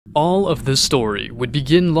All of this story would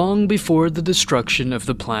begin long before the destruction of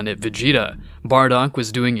the planet Vegeta. Bardock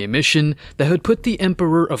was doing a mission that had put the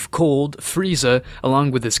Emperor of Cold, Frieza,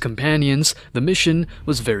 along with his companions. The mission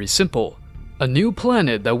was very simple. A new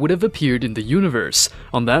planet that would have appeared in the universe.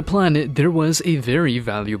 On that planet, there was a very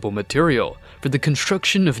valuable material for the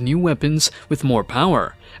construction of new weapons with more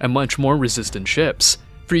power and much more resistant ships.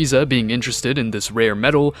 Frieza, being interested in this rare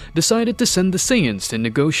metal, decided to send the Saiyans to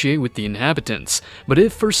negotiate with the inhabitants, but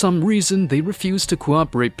if for some reason they refused to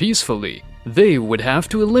cooperate peacefully, they would have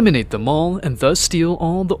to eliminate them all and thus steal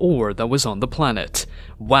all the ore that was on the planet.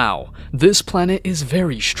 Wow, this planet is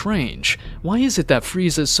very strange. Why is it that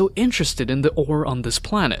Frieza is so interested in the ore on this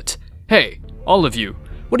planet? Hey, all of you,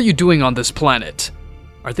 what are you doing on this planet?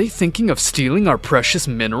 Are they thinking of stealing our precious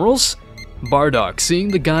minerals? Bardock, seeing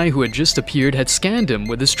the guy who had just appeared, had scanned him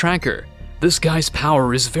with his tracker. This guy's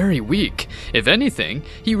power is very weak. If anything,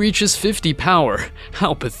 he reaches 50 power.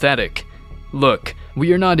 How pathetic. Look,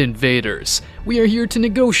 we are not invaders. We are here to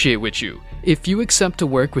negotiate with you. If you accept to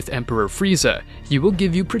work with Emperor Frieza, he will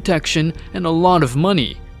give you protection and a lot of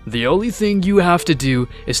money. The only thing you have to do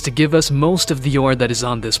is to give us most of the ore that is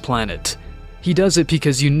on this planet. He does it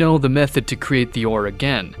because you know the method to create the ore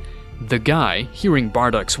again. The guy, hearing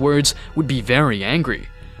Bardock's words, would be very angry.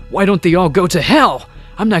 Why don't they all go to hell?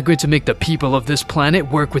 I'm not going to make the people of this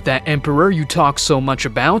planet work with that emperor you talk so much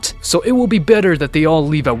about, so it will be better that they all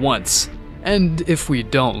leave at once. And if we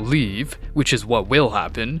don't leave, which is what will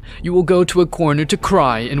happen, you will go to a corner to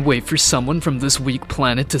cry and wait for someone from this weak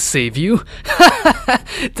planet to save you?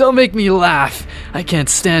 Don't make me laugh. I can't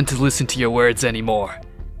stand to listen to your words anymore.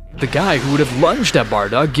 The guy who would have lunged at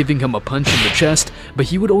Bardock, giving him a punch in the chest, but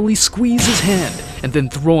he would only squeeze his hand and then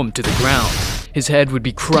throw him to the ground. His head would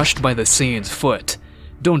be crushed by the Saiyan's foot.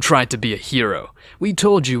 Don't try to be a hero. We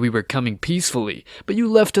told you we were coming peacefully, but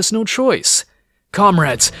you left us no choice.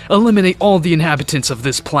 Comrades, eliminate all the inhabitants of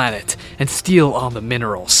this planet and steal all the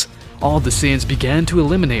minerals. All the Saiyans began to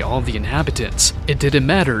eliminate all the inhabitants. It didn't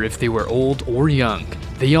matter if they were old or young.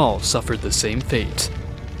 They all suffered the same fate.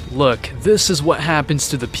 Look, this is what happens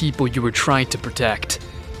to the people you were trying to protect.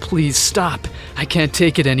 Please stop. I can't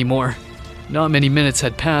take it anymore. Not many minutes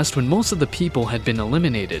had passed when most of the people had been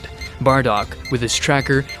eliminated. Bardock, with his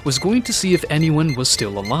tracker, was going to see if anyone was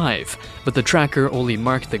still alive, but the tracker only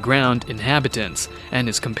marked the ground, inhabitants, and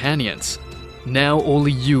his companions. Now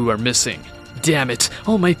only you are missing. Damn it,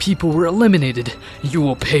 all my people were eliminated. You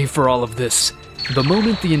will pay for all of this. The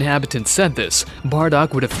moment the inhabitant said this,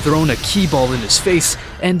 Bardock would have thrown a key ball in his face,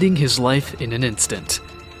 ending his life in an instant.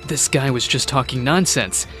 This guy was just talking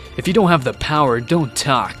nonsense. If you don't have the power, don't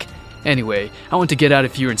talk. Anyway, I want to get out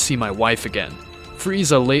of here and see my wife again.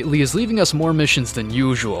 Frieza lately is leaving us more missions than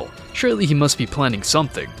usual. Surely he must be planning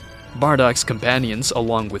something. Bardock's companions,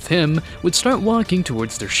 along with him, would start walking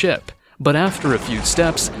towards their ship. But after a few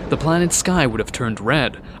steps, the planet's sky would have turned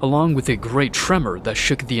red, along with a great tremor that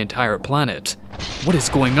shook the entire planet. What is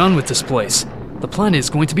going on with this place? The planet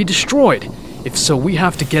is going to be destroyed. If so, we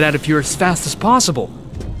have to get out of here as fast as possible.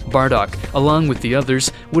 Bardock, along with the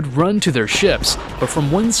others, would run to their ships, but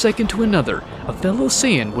from one second to another, a fellow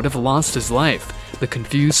Saiyan would have lost his life. The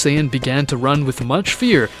confused Saiyan began to run with much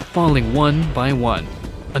fear, falling one by one,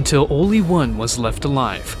 until only one was left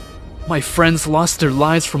alive. My friends lost their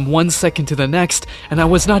lives from one second to the next, and I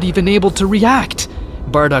was not even able to react.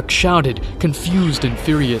 Bardock shouted, confused and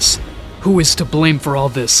furious. Who is to blame for all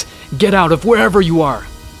this? Get out of wherever you are!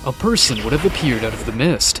 A person would have appeared out of the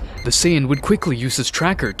mist. The Saiyan would quickly use his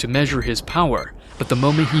tracker to measure his power, but the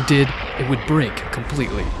moment he did, it would break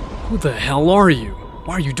completely. Who the hell are you?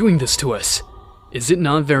 Why are you doing this to us? Is it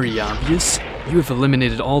not very obvious? You have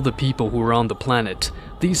eliminated all the people who were on the planet.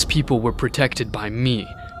 These people were protected by me.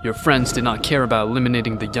 Your friends did not care about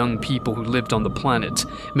eliminating the young people who lived on the planet.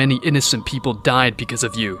 Many innocent people died because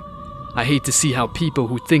of you. I hate to see how people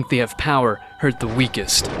who think they have power hurt the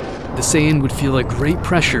weakest. The Saiyan would feel a great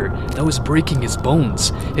pressure that was breaking his bones.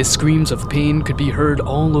 His screams of pain could be heard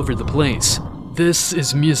all over the place. This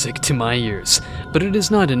is music to my ears, but it is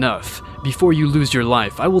not enough. Before you lose your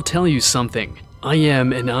life, I will tell you something. I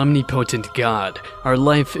am an omnipotent god. Our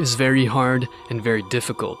life is very hard and very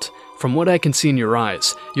difficult. From what I can see in your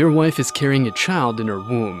eyes, your wife is carrying a child in her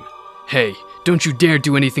womb. Hey, don't you dare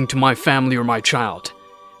do anything to my family or my child.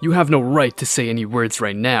 You have no right to say any words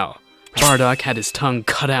right now. Bardock had his tongue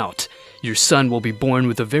cut out. Your son will be born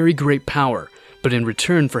with a very great power, but in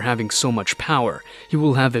return for having so much power, he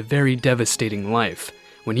will have a very devastating life.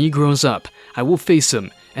 When he grows up, I will face him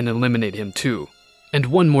and eliminate him too. And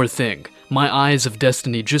one more thing, my eyes of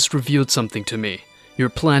destiny just revealed something to me. Your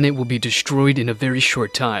planet will be destroyed in a very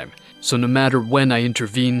short time, so no matter when I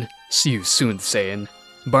intervene, see you soon, Saiyan.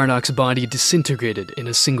 Bardock's body disintegrated in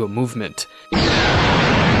a single movement.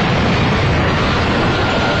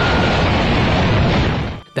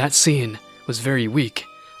 That scene was very weak.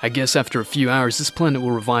 I guess after a few hours this planet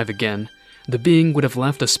will revive again. The being would have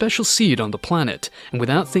left a special seed on the planet, and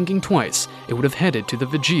without thinking twice, it would have headed to the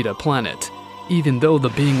Vegeta planet. Even though the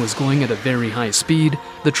being was going at a very high speed,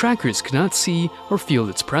 the trackers could not see or feel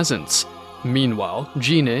its presence. Meanwhile,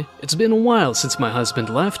 Gine, it's been a while since my husband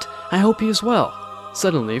left. I hope he is well.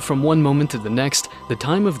 Suddenly, from one moment to the next, the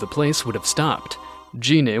time of the place would have stopped.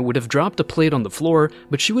 Gine would have dropped a plate on the floor,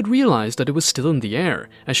 but she would realize that it was still in the air.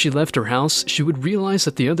 As she left her house, she would realize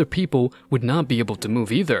that the other people would not be able to move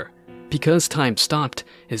either. Because time stopped,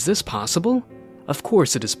 is this possible? Of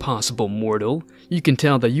course it is possible, mortal. You can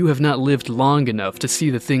tell that you have not lived long enough to see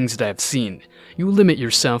the things that I have seen. You limit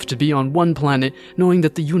yourself to be on one planet, knowing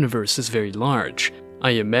that the universe is very large.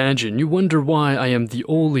 I imagine you wonder why I am the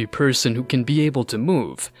only person who can be able to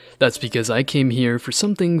move. That's because I came here for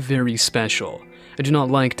something very special. I do not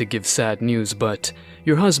like to give sad news, but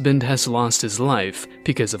your husband has lost his life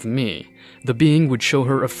because of me. The being would show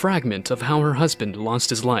her a fragment of how her husband lost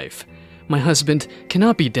his life. My husband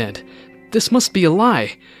cannot be dead. This must be a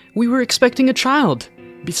lie. We were expecting a child.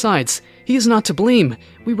 Besides, he is not to blame.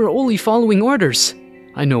 We were only following orders.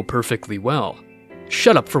 I know perfectly well.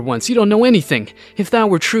 Shut up for once, you don't know anything. If that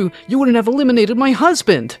were true, you wouldn't have eliminated my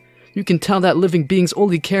husband. You can tell that living beings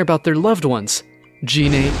only care about their loved ones.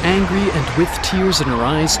 Gine, angry and with tears in her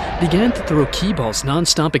eyes, began to throw key balls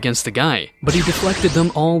non-stop against the guy, but he deflected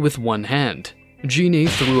them all with one hand. Gine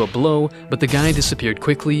threw a blow, but the guy disappeared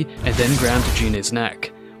quickly and then grabbed Gine's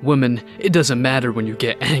neck. Woman, it doesn't matter when you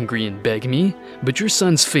get angry and beg me, but your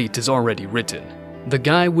son's fate is already written. The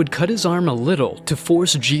guy would cut his arm a little to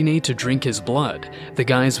force Gine to drink his blood. The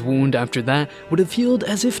guy's wound after that would have healed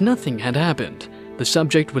as if nothing had happened. The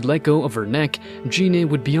subject would let go of her neck. Gine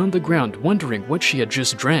would be on the ground wondering what she had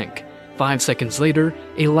just drank. 5 seconds later,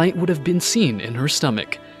 a light would have been seen in her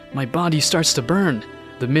stomach. My body starts to burn.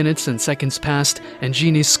 The minutes and seconds passed, and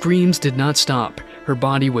Gine's screams did not stop. Her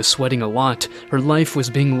body was sweating a lot. Her life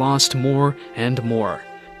was being lost more and more.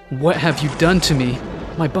 What have you done to me?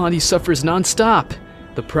 My body suffers non-stop.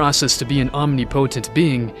 The process to be an omnipotent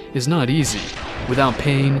being is not easy. Without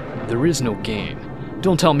pain, there is no gain.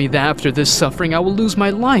 Don't tell me that after this suffering I will lose my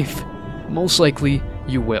life. Most likely,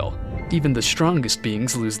 you will. Even the strongest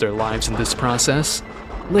beings lose their lives in this process.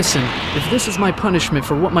 Listen, if this is my punishment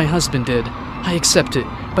for what my husband did, I accept it,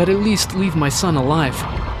 but at least leave my son alive.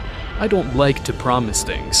 I don't like to promise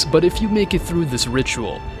things, but if you make it through this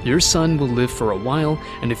ritual, your son will live for a while,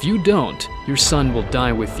 and if you don't, your son will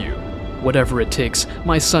die with you. Whatever it takes,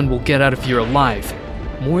 my son will get out of here alive.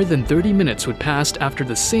 More than 30 minutes would pass after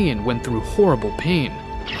the Saiyan went through horrible pain.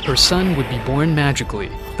 Her son would be born magically.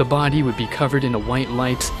 The body would be covered in a white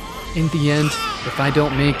light. In the end, if I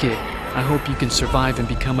don't make it, I hope you can survive and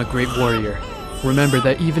become a great warrior. Remember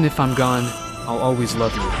that even if I'm gone, I'll always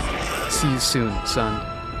love you. See you soon, son.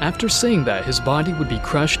 After saying that, his body would be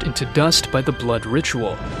crushed into dust by the blood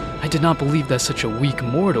ritual. I did not believe that such a weak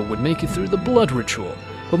mortal would make it through the blood ritual.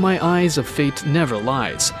 But my eyes of fate never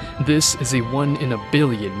lies. This is a 1 in a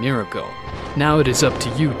billion miracle. Now it is up to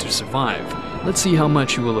you to survive. Let's see how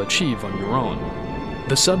much you will achieve on your own.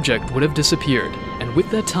 The subject would have disappeared, and with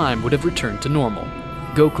that time would have returned to normal.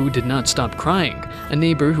 Goku did not stop crying. A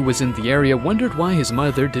neighbor who was in the area wondered why his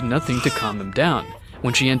mother did nothing to calm him down.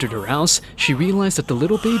 When she entered her house, she realized that the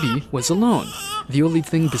little baby was alone. The only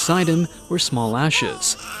thing beside him were small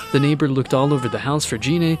ashes. The neighbor looked all over the house for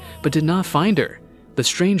Gine, but did not find her. The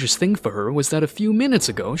strangest thing for her was that a few minutes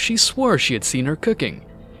ago, she swore she had seen her cooking.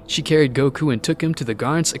 She carried Goku and took him to the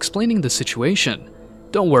guards, explaining the situation.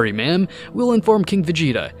 Don't worry, ma'am. We'll inform King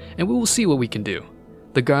Vegeta, and we will see what we can do.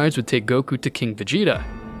 The guards would take Goku to King Vegeta.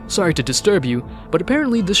 Sorry to disturb you, but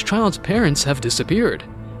apparently this child's parents have disappeared.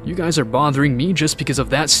 You guys are bothering me just because of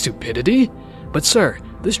that stupidity? But sir,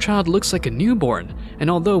 this child looks like a newborn, and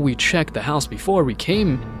although we checked the house before we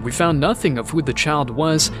came, we found nothing of who the child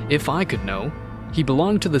was, if I could know. He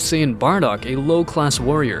belonged to the Saiyan Bardock, a low-class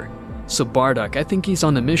warrior. So Bardock, I think he's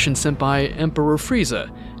on a mission sent by Emperor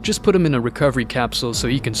Frieza. Just put him in a recovery capsule so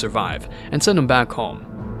he can survive, and send him back home.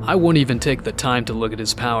 I won't even take the time to look at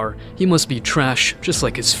his power. He must be trash, just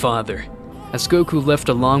like his father. As Goku left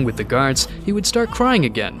along with the guards, he would start crying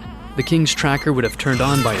again. The king's tracker would have turned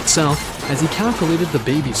on by itself as he calculated the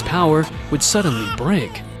baby's power would suddenly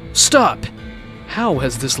break. Stop! How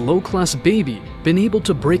has this low-class baby been able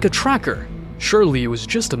to break a tracker? Surely it was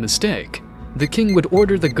just a mistake. The king would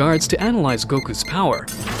order the guards to analyze Goku's power,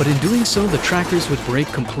 but in doing so the trackers would break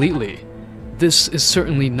completely. This is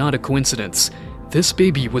certainly not a coincidence. This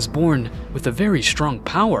baby was born with a very strong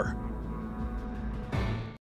power.